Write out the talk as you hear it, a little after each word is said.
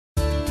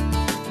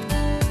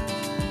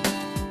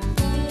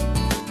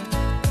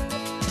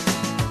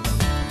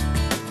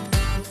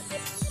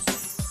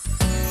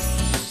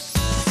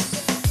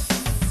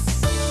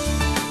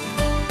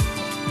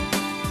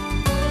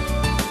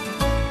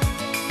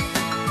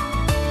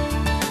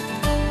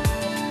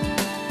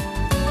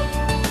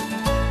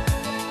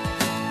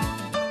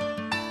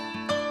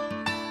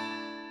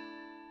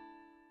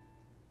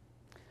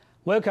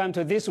Welcome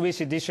to this week's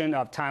edition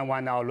of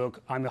Taiwan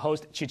Outlook. I'm your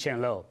host,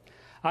 Chi-Chen Lo.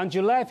 On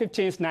July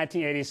 15,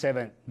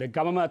 1987, the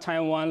government of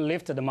Taiwan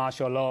lifted the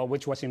martial law,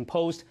 which was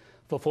imposed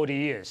for 40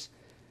 years.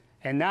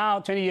 And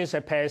now 20 years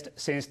have passed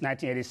since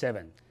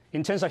 1987.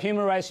 In terms of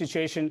human rights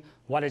situation,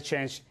 what has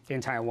changed in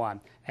Taiwan?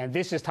 And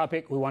this is the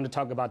topic we want to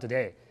talk about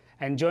today.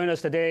 And joining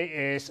us today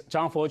is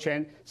Zhang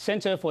Foquan,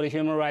 Center for the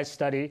Human Rights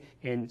Study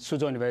in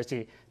Suzhou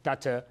University,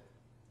 Dr.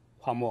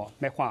 Huang Mo.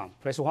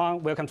 Professor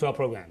Huang, welcome to our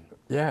program.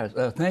 Yes,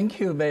 thank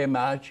you very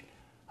much.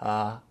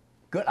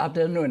 Good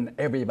afternoon,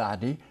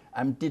 everybody.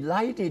 I'm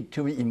delighted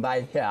to be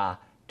invited here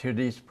to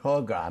this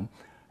program,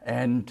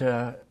 and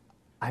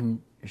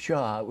I'm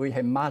sure we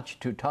have much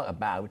to talk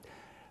about.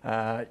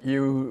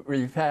 You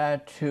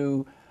refer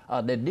to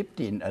the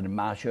lifting of the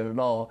martial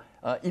law.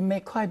 It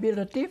made quite a bit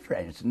of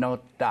difference,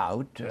 no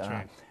doubt. That's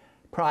right.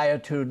 Prior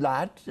to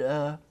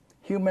that,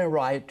 human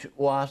rights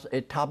was a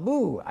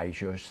taboo, I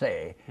should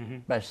say. Mm-hmm.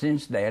 But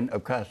since then,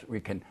 of course, we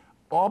can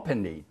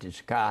openly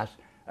discuss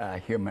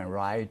human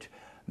rights.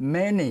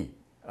 Many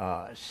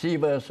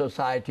civil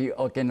society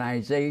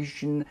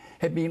organizations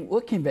have been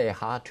working very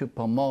hard to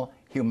promote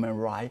human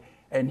rights,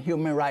 and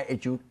human rights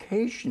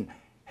education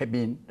have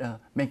been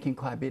making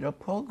quite a bit of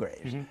progress.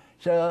 Mm-hmm.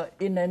 So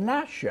in a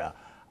nutshell,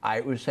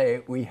 I would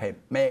say we have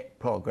made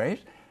progress,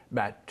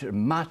 but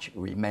much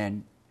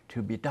remains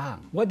to be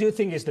done. What do you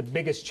think is the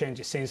biggest change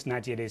since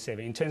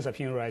 1987 in terms of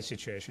human rights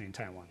situation in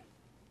Taiwan?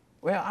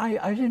 Well,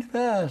 I think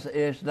first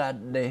is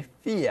that the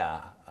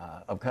fear,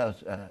 of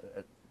course,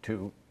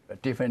 to a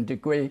different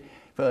degree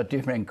for a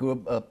different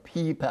group of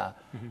people,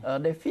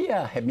 mm-hmm. The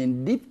fear has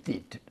been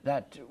lifted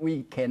that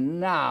we can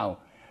now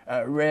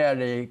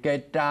really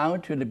get down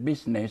to the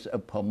business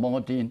of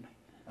promoting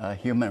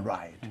human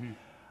rights. Mm-hmm.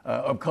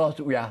 Of course,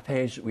 we are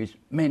faced with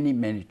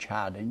many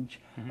challenges.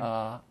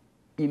 Mm-hmm.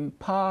 In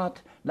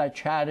part, that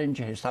challenge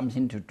has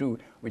something to do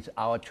with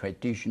our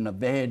traditional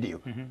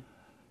value. Mm-hmm.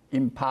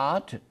 In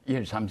part, it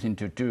has something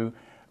to do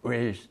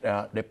with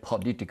the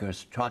political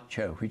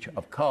structure, which,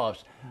 of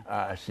course,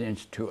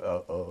 since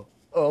 2000,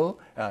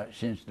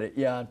 since the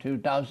year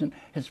 2000,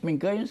 has been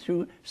going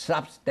through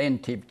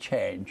substantive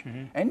change.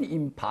 Mm-hmm. And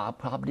in part,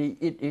 probably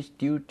it is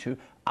due to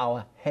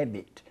our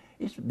habit.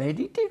 It's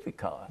very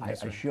difficult, I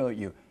assure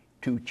you,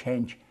 to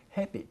change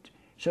habit.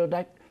 So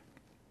that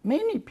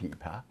many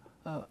people,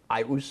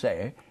 I would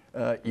say,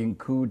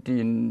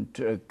 including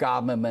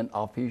government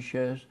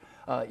officials,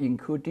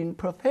 including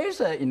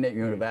professors in the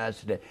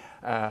university,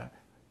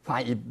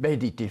 find it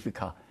very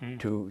difficult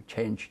to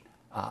change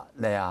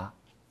their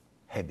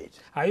habits.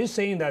 Are you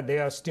saying that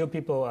there are still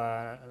people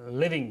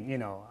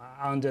living,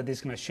 under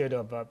this kind of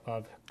shadow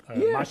of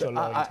yes, martial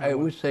law in Taiwan? I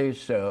would say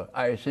so.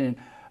 I think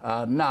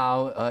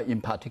now,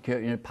 in particular,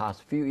 in the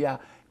past few years,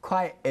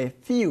 quite a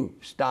few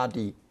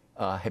studies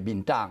have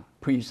been done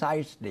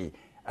precisely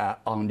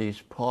on this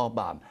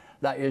problem.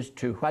 That is,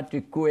 to what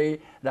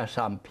degree that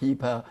some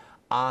people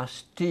are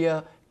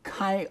still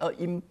kind of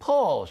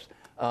impose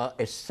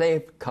a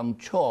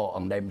self-control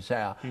on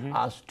themselves, mm-hmm.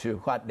 as to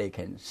what they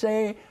can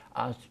say,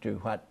 as to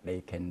what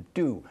they can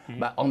do. Mm-hmm.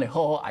 But on the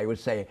whole, I would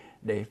say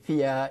the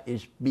fear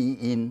is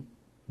being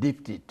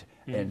lifted,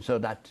 mm-hmm. and so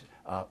that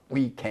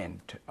we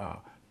can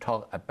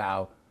talk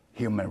about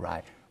human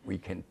rights. We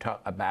can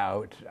talk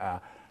about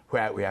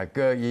where we are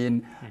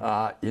going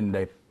in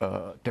the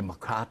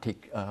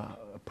democratic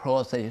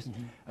process.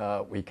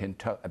 Mm-hmm. We can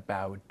talk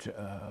about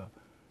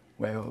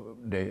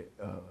the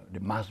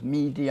mass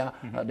media.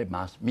 Mm-hmm. The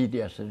mass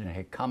media certainly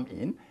has come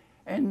in,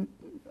 and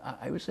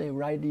I would say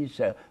rightly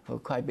so, for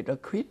quite a bit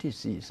of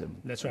criticism.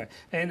 That's right.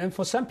 And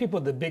for some people,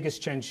 the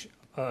biggest change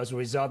as a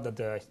result of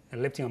the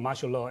lifting of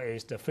martial law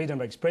is the freedom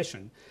of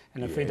expression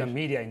and the freedom of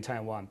media in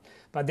Taiwan.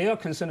 But they are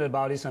concerned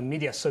about this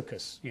media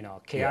circus,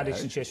 chaotic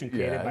situation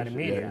created by the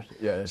media.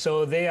 Yes.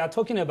 So they are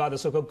talking about the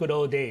so-called good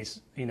old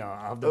days,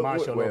 of the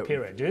martial law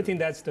period. Do you think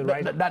that's the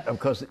right? That, of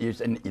course,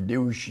 is an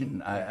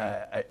illusion.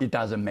 It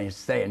doesn't make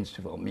sense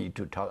for me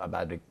to talk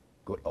about the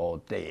good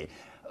old day.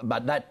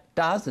 But that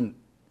doesn't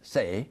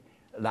say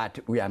that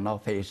we are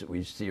not faced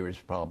with serious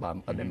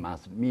problem of the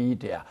mass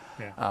media.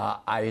 Yeah.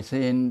 I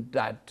think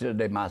that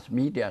the mass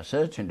media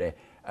certainly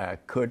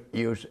could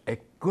use a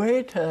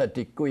greater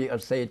degree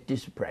of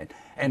self-discipline.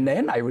 And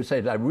then I would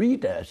say that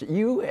readers,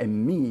 you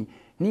and me,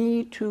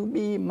 need to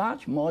be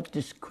much more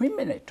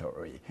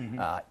discriminatory,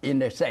 mm-hmm. In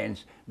the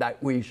sense that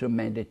we should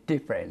make the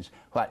difference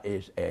what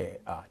is a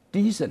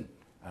decent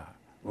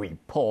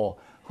report,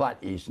 what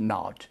is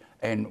not,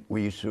 and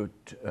we should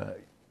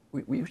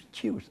we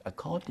choose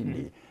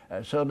accordingly.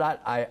 Mm-hmm. So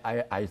that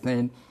I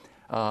think,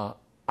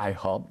 I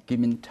hope,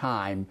 given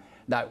time,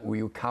 that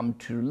we'll come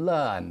to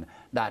learn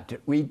that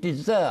we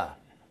deserve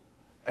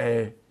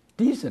a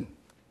decent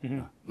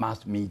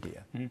mass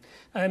media.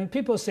 Mm-hmm. And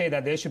people say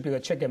that there should be a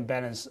check and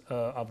balance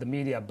of the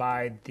media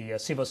by the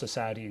civil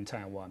society in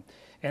Taiwan.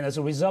 And as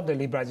a result of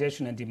the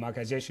liberalization and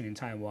democratization in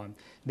Taiwan,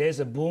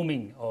 there's a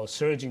booming or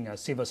surging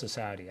civil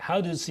society.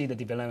 How do you see the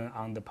development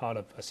on the part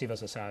of civil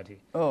society?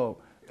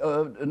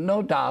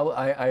 No doubt,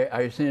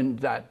 I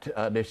think that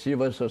the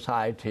civil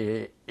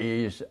society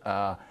is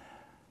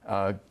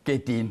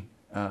getting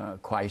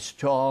quite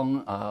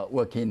strong,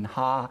 working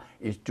hard,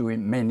 is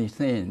doing many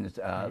things.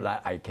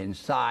 Like I can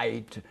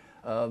cite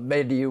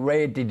very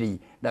readily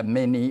that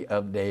many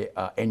of the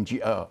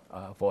NGO,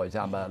 for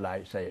example,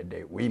 like say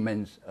the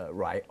Women's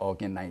Rights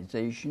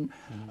Organization,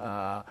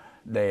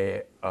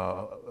 they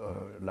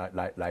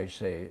like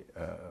say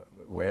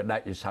where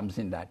that is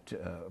something that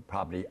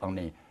probably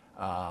only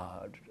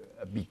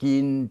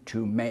begin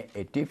to make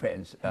a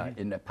difference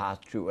in the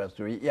past 2 or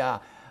 3 years.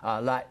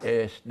 That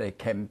is the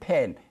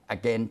campaign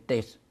against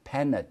death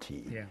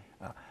penalty. Yeah.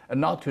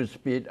 Not to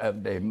speak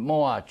of the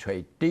more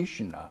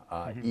traditional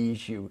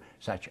issue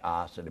such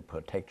as the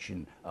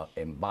protection of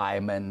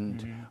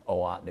environment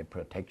or the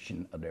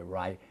protection of the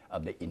right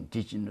of the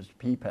indigenous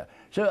people.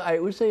 So I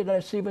would say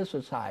that civil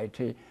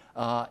society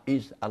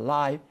is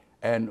alive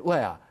and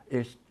well,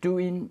 is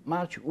doing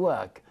much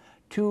work.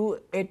 To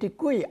a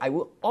degree, I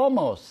would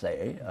almost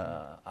say,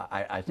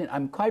 I think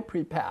I'm quite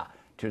prepared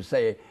to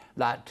say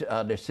that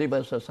the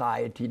civil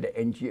society, the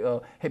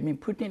NGO, have been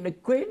putting a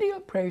great deal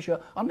of pressure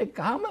on the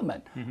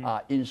government.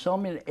 In so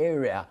many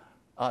areas,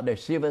 the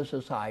civil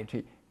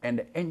society and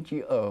the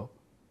NGO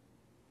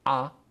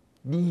are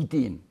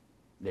leading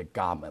the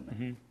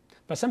government.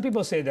 But some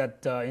people say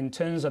that in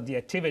terms of the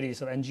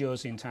activities of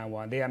NGOs in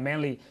Taiwan, they are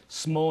mainly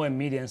small and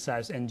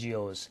medium-sized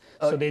NGOs.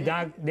 So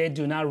they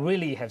do not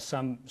really have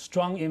some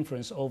strong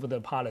influence over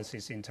the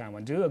policies in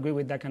Taiwan. Do you agree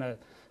with that kind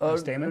of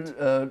statement?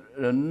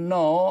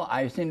 No,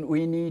 I think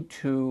we need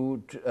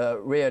to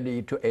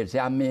really to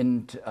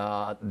examine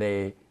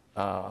the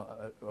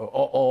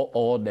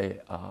all the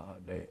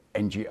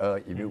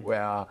NGO, if you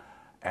will,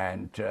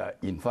 and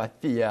in what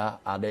field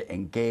are they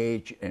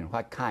engaged and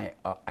what kind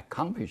of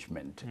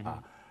accomplishment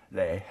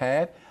they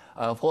have.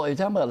 For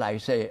example, like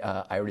say,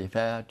 I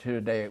refer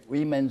to the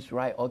Women's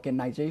Rights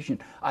Organization.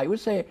 I would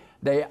say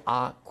they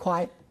are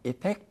quite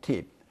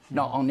effective,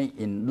 not only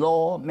in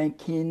law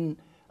making,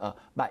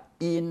 but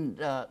in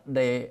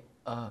the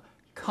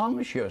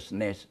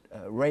consciousness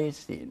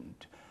raising.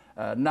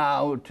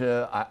 Now,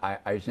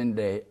 I think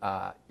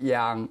the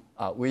young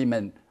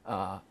women,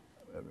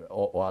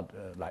 or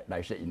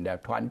like say in their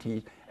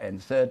 20s and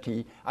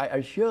 30s, I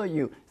assure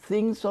you,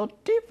 think so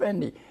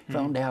differently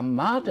from their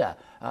mother,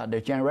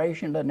 the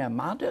generation of their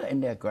mother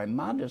and their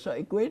grandmother. So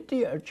a great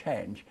deal of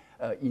change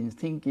in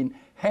thinking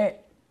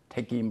had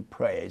taken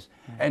place.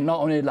 And not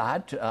only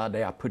that,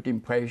 they are putting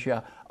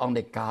pressure on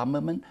the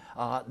government.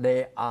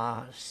 They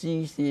are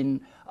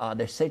seizing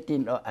the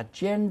setting of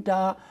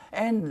agenda,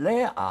 and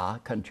they are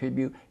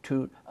contribute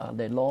to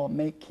the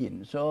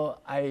lawmaking. So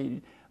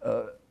I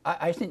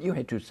think you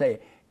have to say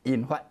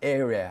in what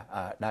area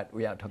that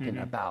we are talking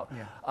about.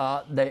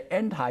 The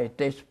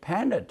anti-death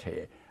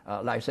penalty,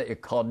 like say a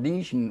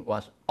coalition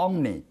was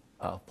only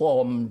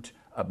formed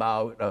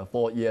about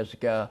 4 years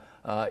ago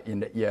in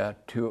the year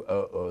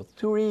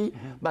 2003,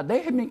 but they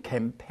have been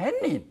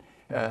campaigning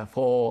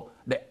for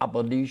the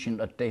abolition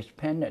of death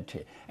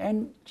penalty.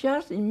 And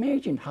just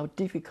imagine how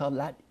difficult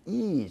that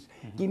is,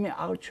 given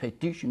our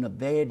traditional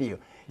value,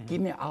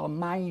 given our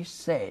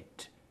mindset.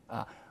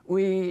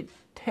 We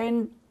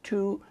tend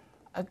to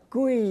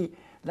agree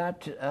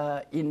that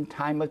in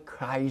time of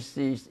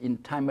crisis, in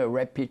time of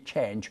rapid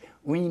change,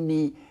 we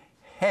need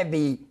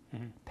heavy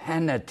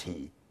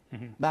penalty.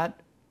 But,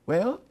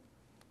 well,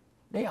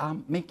 they are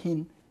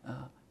making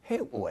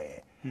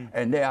headway,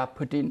 and they are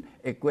putting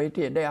a great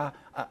deal, they are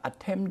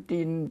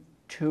attempting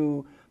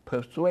to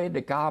persuade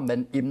the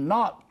government, if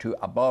not to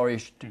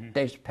abolish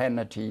death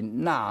penalty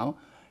now,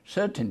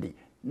 certainly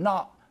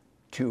not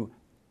to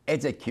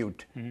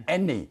execute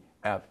any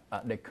of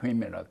the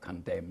criminal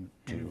condemned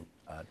to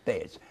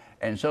death.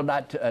 And so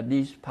that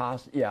this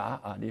last year,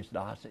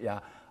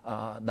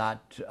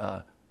 that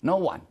no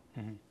one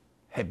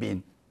had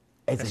been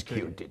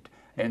executed.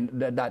 And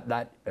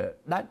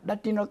that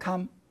did not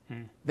come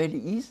very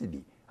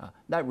easily.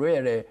 That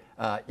really,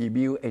 if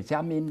you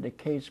examine the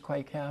case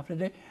quite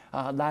carefully,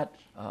 that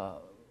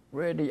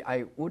really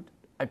I would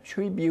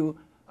attribute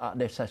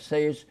the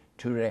success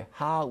to the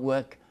hard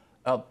work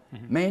of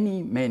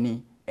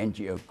many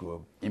NGO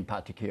groups, in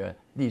particular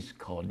this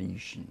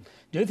coalition.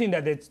 Do you think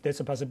that there's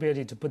a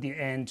possibility to put the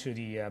end to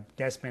the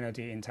death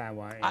penalty in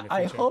Taiwan in the future?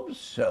 I hope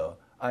so.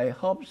 I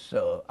hope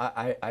so.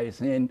 I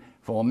think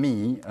for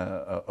me,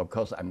 of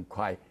course, I'm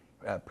quite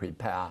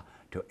prepared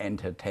to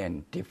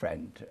entertain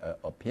different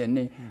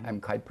opinions. I'm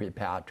quite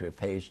prepared to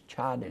face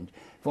challenge.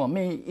 For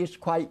me, it's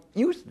quite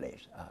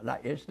useless.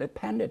 That is, the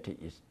penalty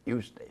is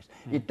useless.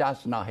 It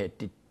does not have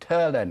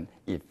deterrent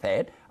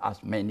effect,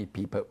 as many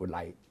people would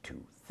like to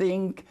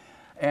think.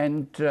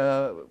 And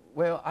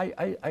well,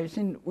 I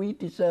think we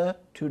deserve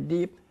to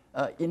live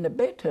in a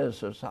better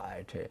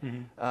society.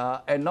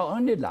 And not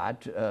only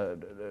that,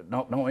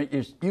 not only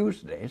is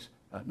useless,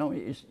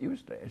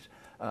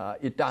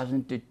 it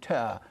doesn't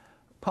deter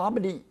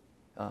probably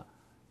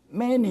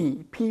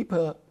many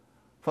people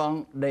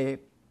from the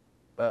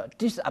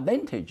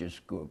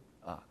disadvantaged group,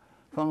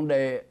 from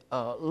the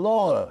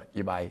lower,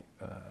 if I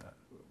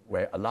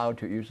were allowed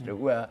to use the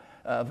word,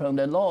 from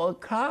the lower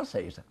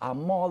classes are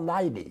more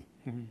likely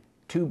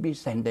to be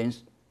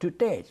sentenced to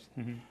death.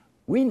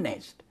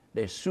 witnessed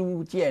the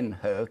Su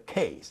Jianhe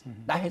case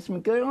that has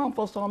been going on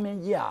for so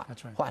many years.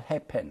 That's right. What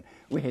happened?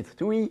 We had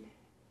 3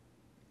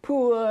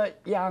 poor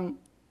young,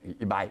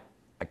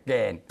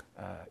 again,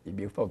 if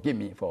you forgive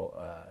me for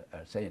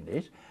saying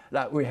this,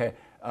 that we had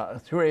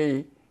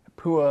 3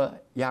 poor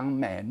young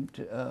men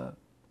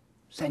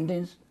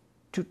sentenced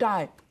to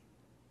die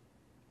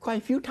quite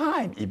a few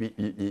times,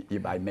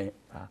 if I may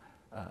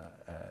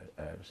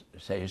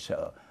say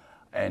so.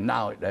 And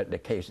now the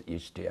case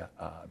is still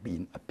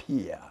being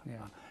appealed.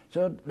 Yeah.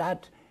 So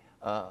that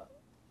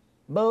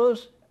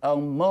both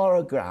on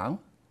moral ground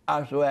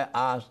as well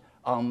as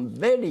on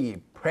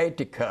very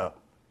practical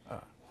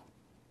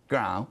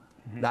ground,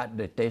 that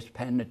the death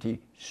penalty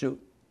should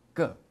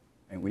go,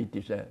 and we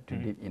deserve to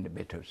live in a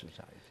better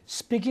society.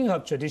 Speaking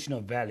of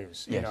traditional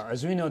values, Yes.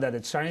 As we know that the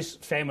Chinese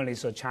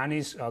families or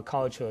Chinese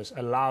cultures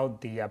allow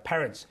the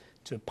parents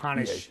to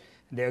punish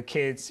their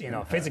kids,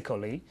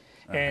 physically.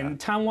 And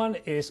Taiwan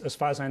is, as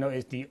far as I know,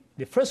 is the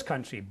first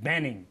country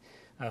banning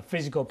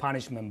physical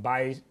punishment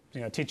by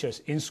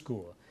teachers in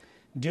school.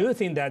 Do you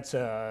think that's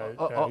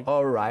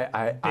all right?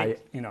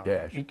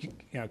 Yes.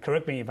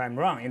 Correct me if I'm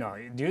wrong.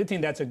 Do you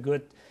think that's a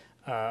good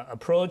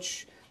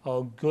approach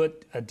or good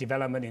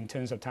development in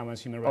terms of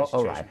Taiwan's human rights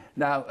situation? All right.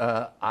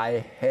 Now,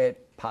 I had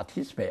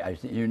participated,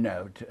 as you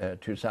know,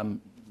 to some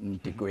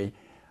degree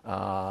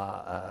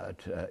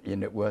in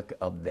the work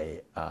of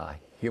the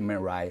Human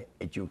Rights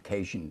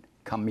Education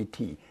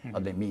Committee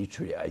of the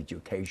Ministry of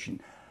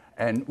Education.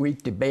 And we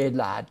debate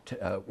that,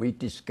 we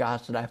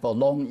discussed that for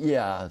long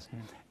years,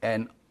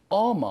 and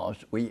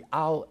almost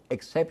without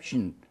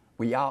exception,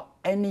 without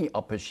any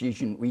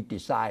opposition, we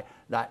decide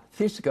that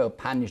physical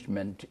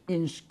punishment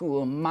in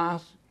school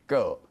must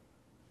go.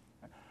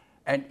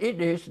 And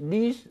it is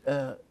this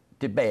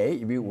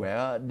debate, if you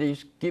will,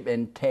 this give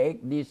and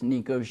take, this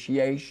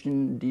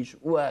negotiation, this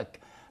work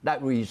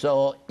that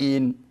result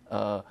in,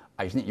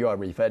 I think you are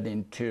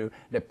referring to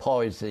the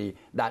policy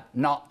that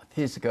not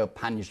physical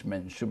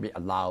punishment should be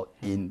allowed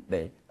in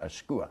the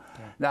school.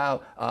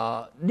 Yeah.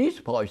 Now, this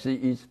policy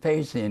is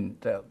facing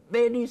the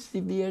very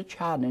severe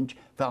challenge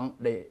from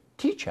the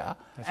teacher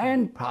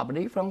and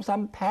probably from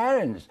some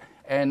parents.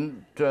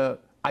 And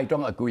I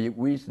don't agree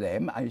with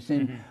them. I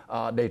think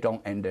they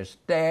don't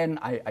understand.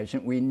 I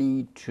think we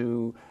need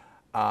to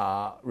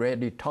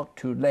really talk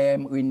to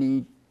them. We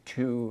need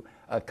to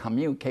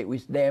communicate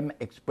with them,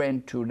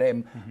 explain to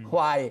them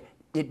why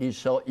it is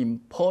so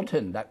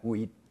important that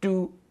we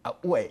do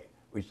away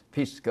with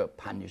physical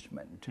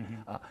punishment.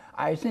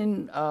 I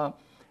think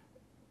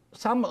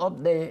some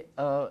of the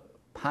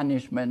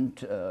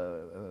punishment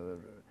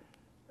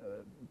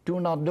do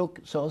not look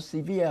so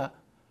severe.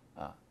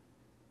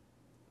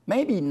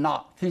 Maybe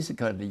not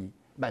physically,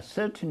 but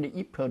certainly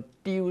it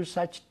produces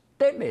such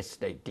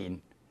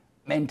devastating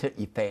mental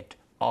effect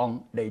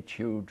on the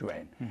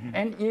children.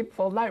 And if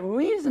for that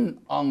reason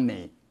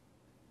only,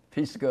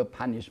 physical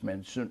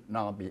punishment should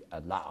not be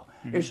allowed.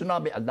 It should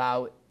not be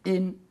allowed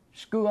in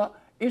school.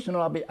 It should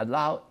not be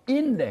allowed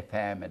in the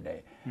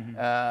family.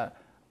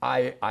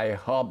 I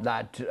hope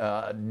that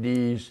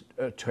these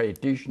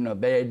traditional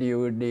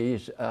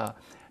values,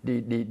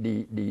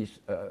 these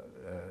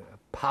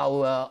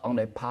power on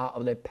the part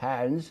of the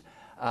parents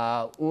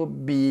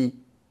would be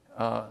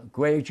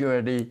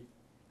gradually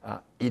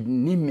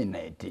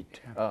eliminated.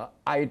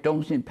 I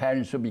don't think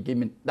parents should be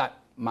given that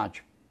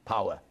much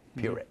power,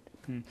 period.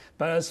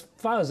 But as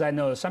far as I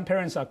know, some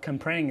parents are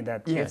complaining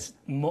that it's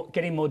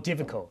getting more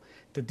difficult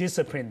to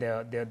discipline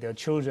their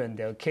children,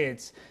 their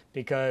kids,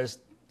 because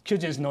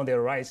children know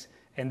their rights,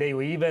 and they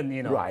will even,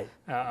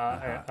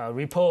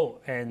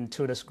 report and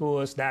to the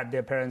schools that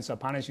their parents are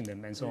punishing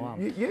them and so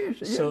on.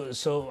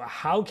 So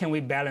how can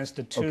we balance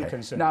the two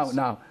concerns?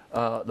 Now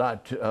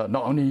that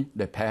not only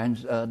the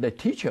parents, the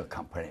teacher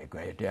complain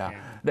great.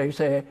 They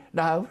say,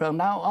 now from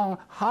now on,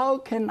 how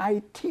can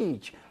I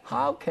teach?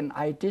 How can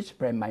I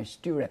discipline my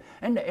student?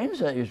 And the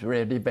answer is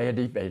really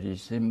very, very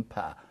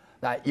simple.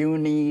 That you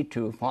need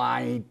to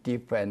find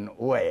different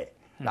way.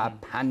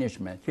 That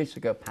punishment,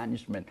 physical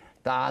punishment,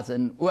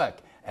 doesn't work,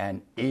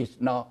 and is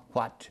not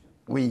what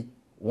we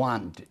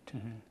wanted.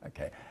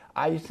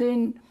 I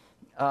think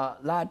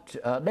that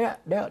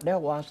there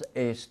was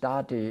a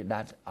study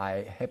that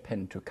I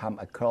happened to come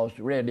across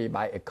really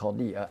by a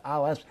colleague of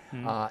ours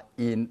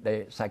in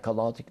the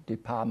psychology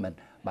department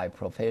by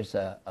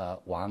Professor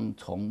Wang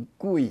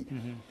Chonggui.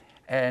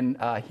 And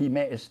he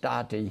made a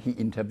study, he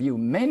interviewed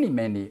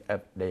many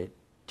of the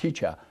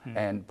teachers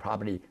and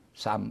probably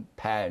some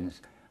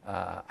parents,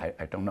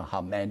 I don't know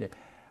how many,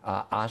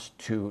 as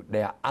to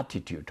their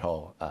attitude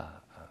toward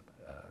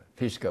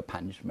physical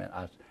punishment,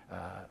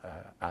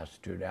 as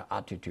to their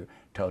attitude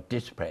to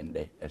discipline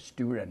the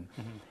student.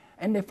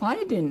 And the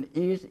finding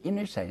is, in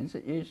a sense,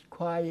 is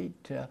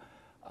quite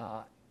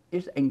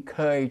is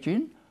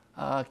encouraging,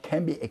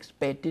 can be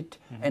expected,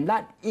 and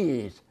that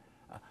is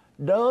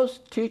those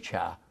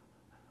teachers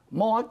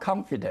more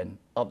confident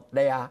of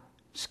their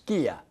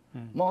skill,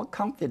 more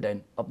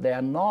confident of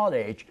their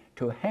knowledge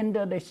to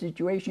handle the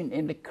situation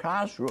in the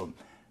classroom.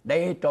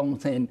 they don't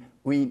think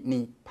we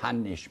need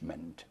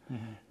punishment.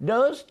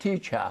 Those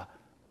teachers,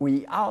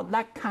 without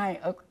that kind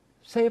of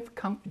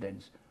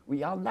self-confidence,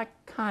 without that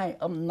kind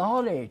of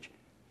knowledge,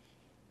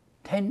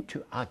 tend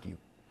to argue.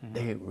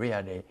 They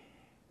really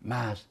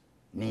must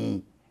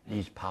need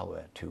this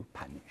power to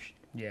punish.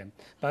 Yeah,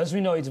 but as we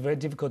know, it's very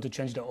difficult to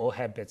change the old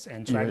habits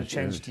and try to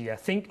change the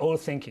old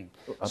thinking.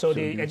 Absolutely. So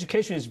the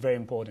education is very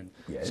important.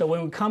 Yes. So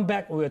when we come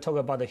back, we will talk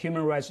about the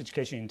human rights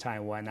education in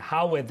Taiwan.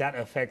 How will that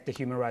affect the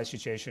human rights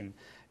situation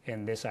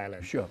in this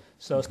island? Sure.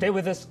 So stay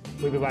with us.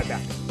 We'll be right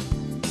back.